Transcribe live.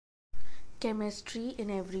Chemistry in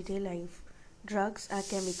everyday life. Drugs are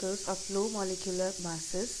chemicals of low molecular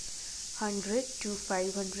masses, 100 to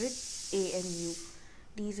 500 AMU.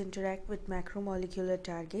 These interact with macromolecular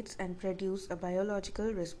targets and produce a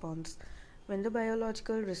biological response. When the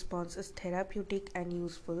biological response is therapeutic and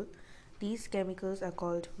useful, these chemicals are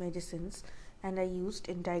called medicines and are used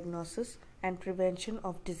in diagnosis and prevention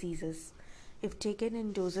of diseases. If taken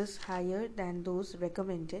in doses higher than those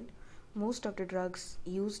recommended, most of the drugs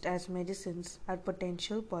used as medicines are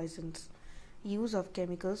potential poisons. Use of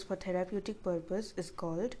chemicals for therapeutic purpose is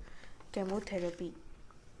called chemotherapy.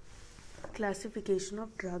 Classification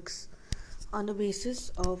of drugs on the basis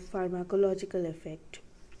of pharmacological effect.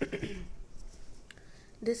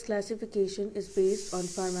 This classification is based on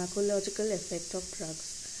pharmacological effect of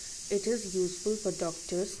drugs. It is useful for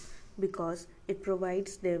doctors because it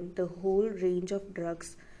provides them the whole range of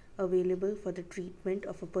drugs available for the treatment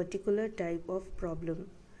of a particular type of problem.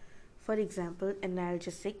 For example,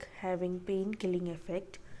 analgesic having pain-killing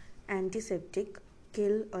effect, antiseptic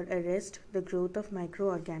kill or arrest the growth of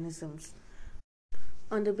microorganisms.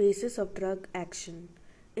 On the basis of drug action.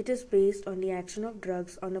 It is based on the action of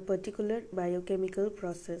drugs on a particular biochemical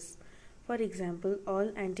process. For example,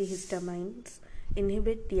 all antihistamines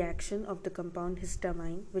inhibit the action of the compound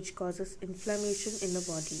histamine, which causes inflammation in the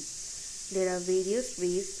body. There are various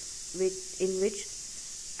ways in which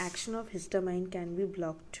action of histamine can be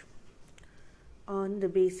blocked. On the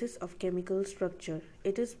basis of chemical structure.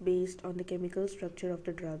 It is based on the chemical structure of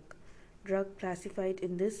the drug. Drugs classified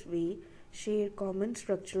in this way share common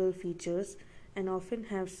structural features and often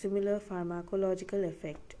have similar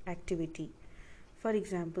pharmacological activity. For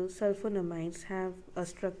example, sulfonamides have a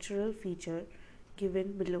structural feature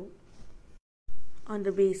given below. On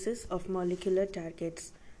the basis of molecular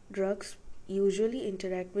targets, drugs usually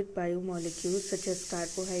interact with biomolecules such as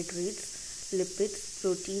carbohydrates, lipids,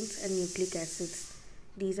 proteins, and nucleic acids.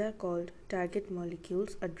 These are called target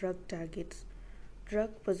molecules or drug targets. Drug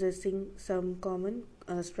possessing some common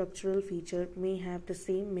structural feature may have the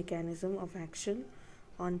same mechanism of action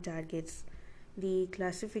on targets. The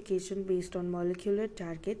classification based on molecular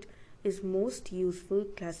target is most useful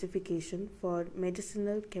classification for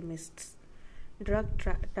medicinal chemists.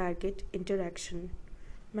 Drug-target interaction.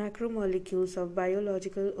 Macromolecules of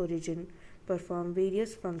biological origin perform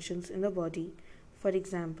various functions in the body. For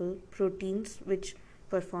example, proteins which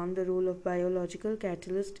perform the role of biological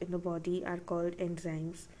catalyst in the body are called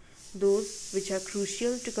enzymes. Those which are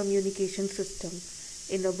crucial to communication system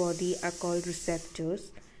in the body are called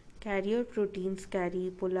receptors. Carrier proteins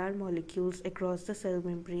carry polar molecules across the cell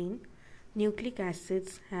membrane. Nucleic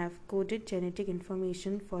acids have coded genetic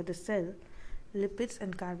information for the cell. Lipids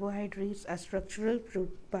and carbohydrates are structural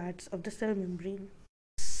parts of the cell membrane.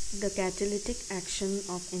 The catalytic action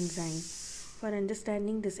of enzyme. For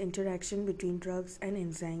understanding this interaction between drugs and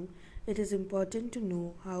enzyme, it is important to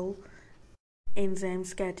know how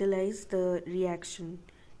enzymes catalyze the reaction.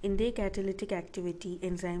 In their catalytic activity,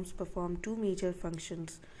 enzymes perform two major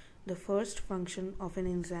functions. The first function of an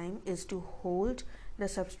enzyme is to hold the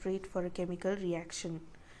substrate for a chemical reaction.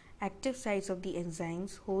 Active sites of the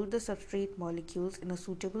enzymes hold the substrate molecules in a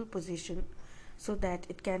suitable position so that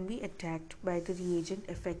it can be attacked by the reagent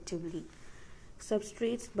effectively.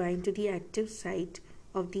 Substrates bind to the active site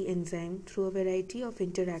of the enzyme through a variety of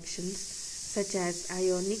interactions such as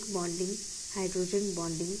ionic bonding, hydrogen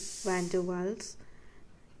bonding, van der Waals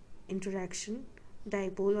interaction,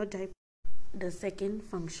 dipole or dipole. The second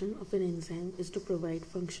function of an enzyme is to provide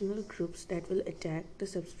functional groups that will attack the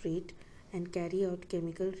substrate and carry out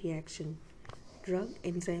chemical reaction.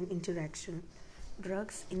 Drug-enzyme interaction.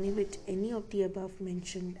 Drugs inhibit any of the above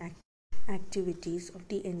mentioned activities of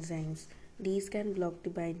the enzymes. These can block the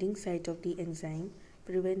binding site of the enzyme,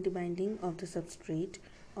 prevent the binding of the substrate,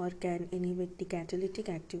 or can inhibit the catalytic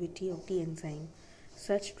activity of the enzyme.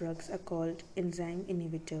 Such drugs are called enzyme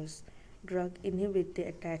inhibitors. Drugs inhibit the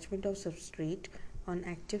attachment of substrate on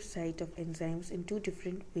active site of enzymes in two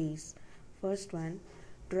different ways. First one,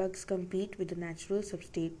 drugs compete with the natural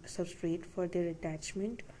substrate for their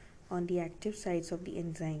attachment on the active sites of the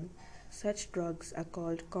enzyme. Such drugs are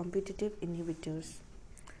called competitive inhibitors.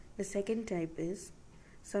 The second type is,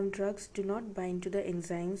 some drugs do not bind to the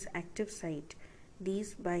enzyme's active site.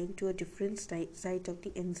 These bind to a different site of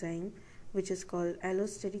the enzyme, which is called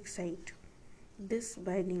allosteric site. This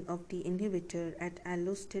binding of the inhibitor at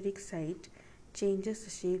allosteric site changes the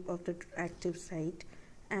shape of the active site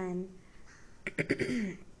and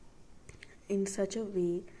in such a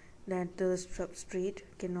way that the substrate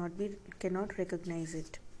cannot recognize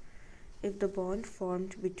it. If the bond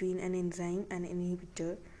formed between an enzyme and an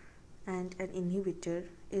inhibitor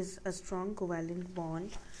is a strong covalent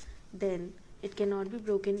bond, Then it cannot be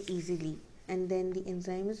broken easily, and then the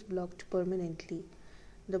enzyme is blocked permanently.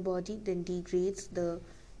 The body then degrades the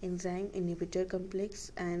enzyme inhibitor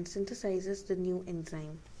complex and synthesizes the new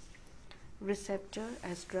enzyme. Receptor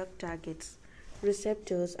as drug targets.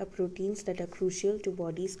 Receptors are proteins that are crucial to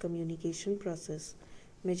body's communication process.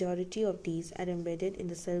 Majority of these are embedded in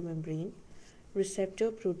the cell membrane. Receptor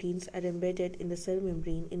proteins are embedded in the cell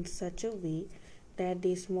membrane in such a way that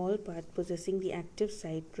the small part possessing the active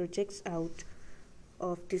site projects out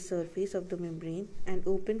of the surface of the membrane and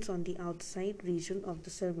opens on the outside region of the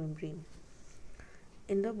cell membrane.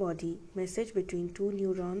 In the body, message between two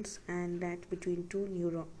neurons and that between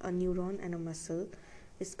a neuron and a muscle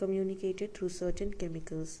is communicated through certain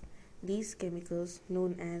chemicals. These chemicals,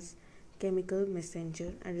 known as chemical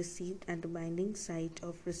messenger, are received at the binding site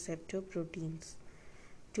of receptor proteins.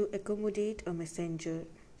 To accommodate a messenger,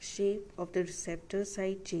 shape of the receptor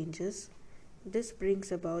site changes. This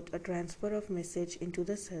brings about a transfer of message into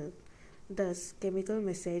the cell. Thus, chemical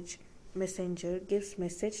messenger gives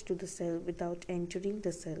message to the cell without entering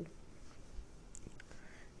the cell.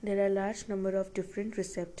 There are a large number of different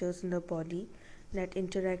receptors in the body that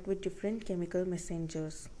interact with different chemical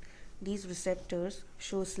messengers. These receptors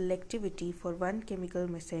show selectivity for one chemical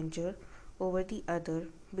messenger over the other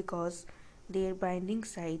because their binding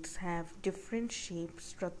sites have different shape,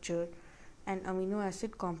 structure, and amino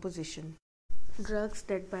acid composition. Drugs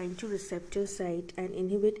that bind to receptor site and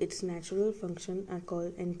inhibit its natural function are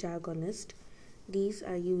called antagonists. These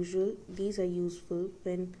are useful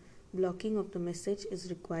when blocking of the message is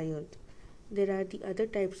required. There are the other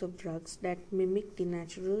types of drugs that mimic the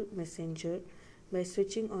natural messenger by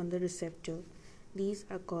switching on the receptor. These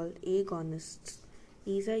are called agonists.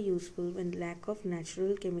 These are useful when lack of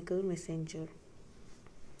natural chemical messenger.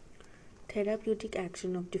 Therapeutic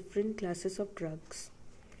action of different classes of drugs.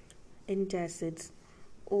 Antacids.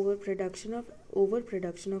 Overproduction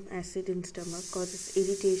of acid in stomach causes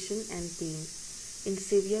irritation and pain. In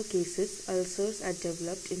severe cases, ulcers are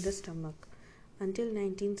developed in the stomach. Until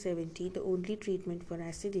 1970, the only treatment for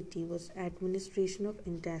acidity was administration of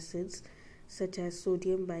antacids such as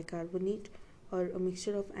sodium bicarbonate or a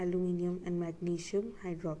mixture of aluminium and magnesium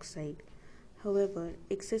hydroxide. However,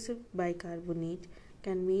 excessive bicarbonate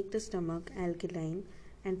can make the stomach alkaline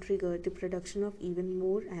and trigger the production of even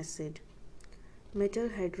more acid. Metal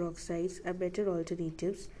hydroxides are better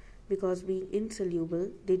alternatives because being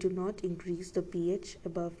insoluble, they do not increase the pH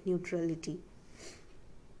above neutrality.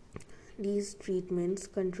 These treatments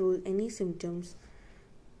control only symptoms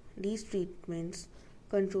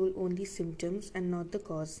and not the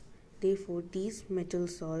cause. Therefore, with these metal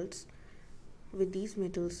salts,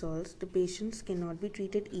 the patients cannot be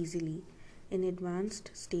treated easily. In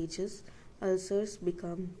advanced stages, ulcers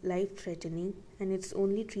become life-threatening and its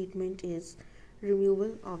only treatment is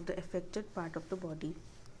removal of the affected part of the body.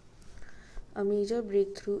 A major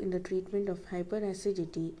breakthrough in the treatment of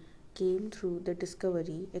hyperacidity came through the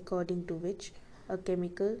discovery according to which a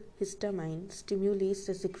chemical, histamine, stimulates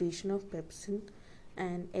the secretion of pepsin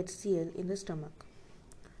and HCl in the stomach.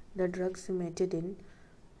 The drug cimetidine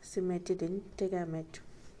tegamet,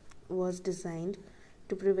 was designed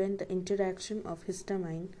to prevent the interaction of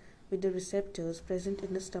histamine with the receptors present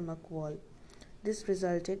in the stomach wall. This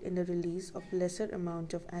resulted in the release of lesser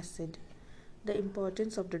amount of acid. The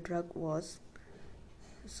importance of the drug was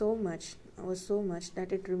so much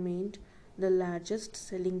that it remained the largest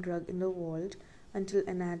selling drug in the world until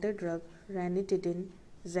another drug, ranitidine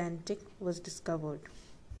Zantac, was discovered.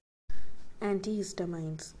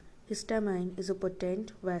 Antihistamines. Histamine is a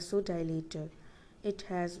potent vasodilator. It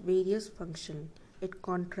has various functions. It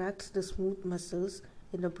contracts the smooth muscles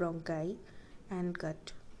in the bronchi and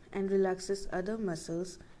gut and relaxes other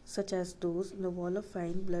muscles such as those in the wall of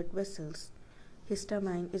fine blood vessels.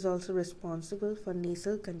 Histamine is also responsible for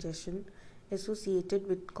nasal congestion associated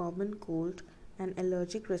with common cold and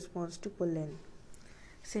allergic response to pollen.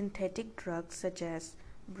 Synthetic drugs such as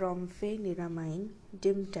brompheniramine,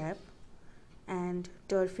 Dimtap, and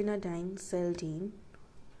terfenadine Seldane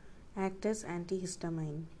act as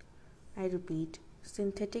antihistamine. I repeat,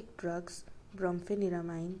 synthetic drugs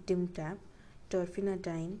brompheniramine, Dimtap,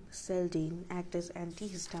 terfenadine Seldane act as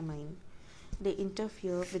antihistamine. They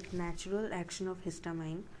interfere with natural action of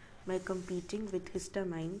histamine by competing with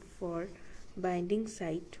histamine for binding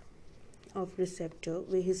site of receptor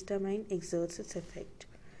where histamine exerts its effect.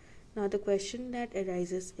 Now the question that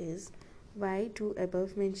arises is, why do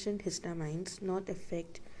above mentioned histamines not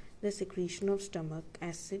affect the secretion of stomach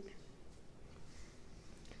acid?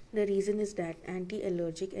 The reason is that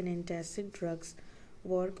anti-allergic and antacid drugs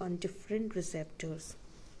work on different receptors.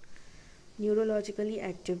 Neurologically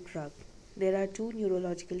active drug. There are two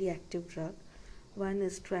neurologically active drugs. One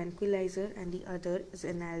is tranquilizer and the other is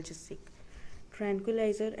analgesic.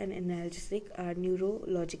 Tranquilizer and analgesic are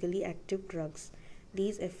neurologically active drugs.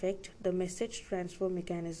 These affect the message transfer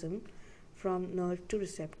mechanism from nerve to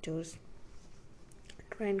receptors.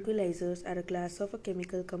 Tranquilizers are a class of a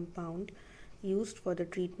chemical compound used for the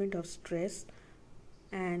treatment of stress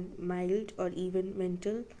and mild or even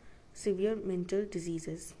severe mental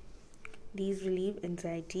diseases. These relieve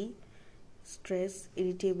anxiety, stress,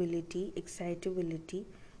 irritability, excitability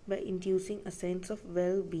by inducing a sense of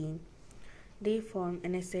well being. They form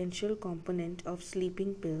an essential component of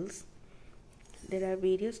sleeping pills. There are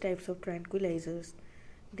various types of tranquilizers.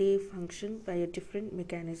 They function by a different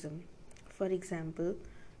mechanism. For example,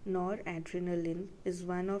 noradrenaline is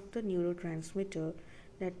one of the neurotransmitter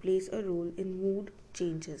that plays a role in mood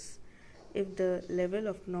changes. If the level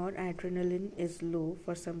of noradrenaline is low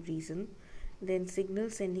for some reason, then signal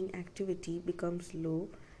sending activity becomes low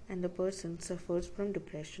and the person suffers from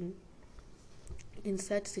depression. In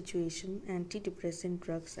such situation, antidepressant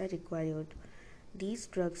drugs are required. These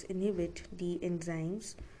drugs inhibit the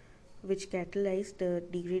enzymes which catalyze the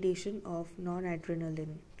degradation of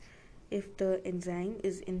noradrenaline. If the enzyme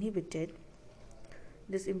is inhibited,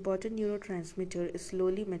 this important neurotransmitter is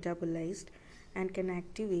slowly metabolized and can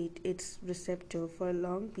activate its receptor for a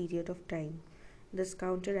long period of time, thus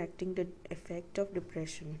counteracting the effect of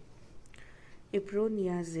depression.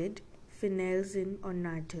 Iproniazid, phenelzine or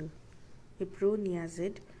Nardil.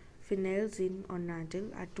 Iproniazid, phenelzine or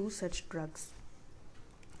Nardil are two such drugs.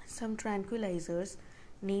 Some tranquilizers,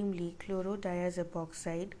 namely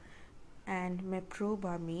chlorodiazepoxide and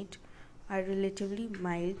meprobamate, are relatively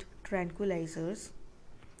mild tranquilizers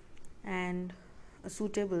and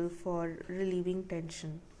suitable for relieving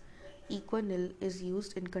tension. Equanil is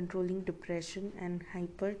used in controlling depression and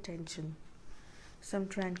hypertension. Some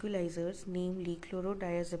tranquilizers, namely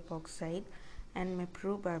chlorodiazepoxide and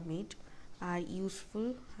meprobamate, are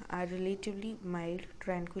relatively mild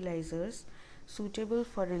tranquilizers suitable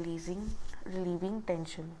for relieving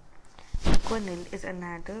tension.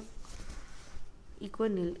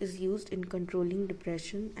 Equanil is used in controlling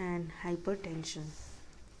depression and hypertension.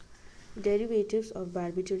 Derivatives of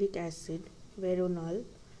barbituric acid, veronal,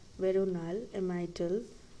 amytal,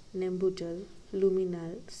 nembutal,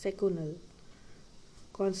 luminal, seconal,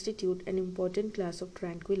 constitute an important class of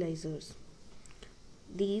tranquilizers.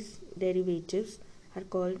 These derivatives are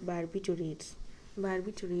called barbiturates.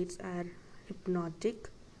 Barbiturates are hypnotic,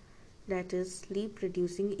 that is, sleep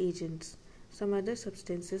producing agents. Some other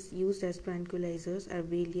substances used as tranquilizers are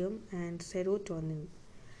Valium and serotonin.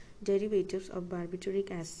 Derivatives of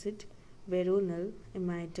barbituric acid, veronal,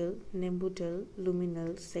 amytal, nembutal,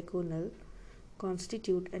 luminal, seconal,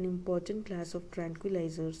 constitute an important class of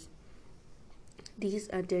tranquilizers. These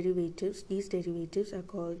derivatives are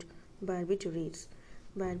called barbiturates.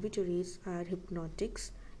 Barbiturates are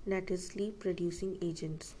hypnotics, that is, sleep producing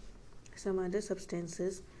agents. Some other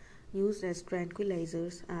substances used as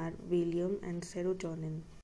tranquilizers are Valium and serotonin.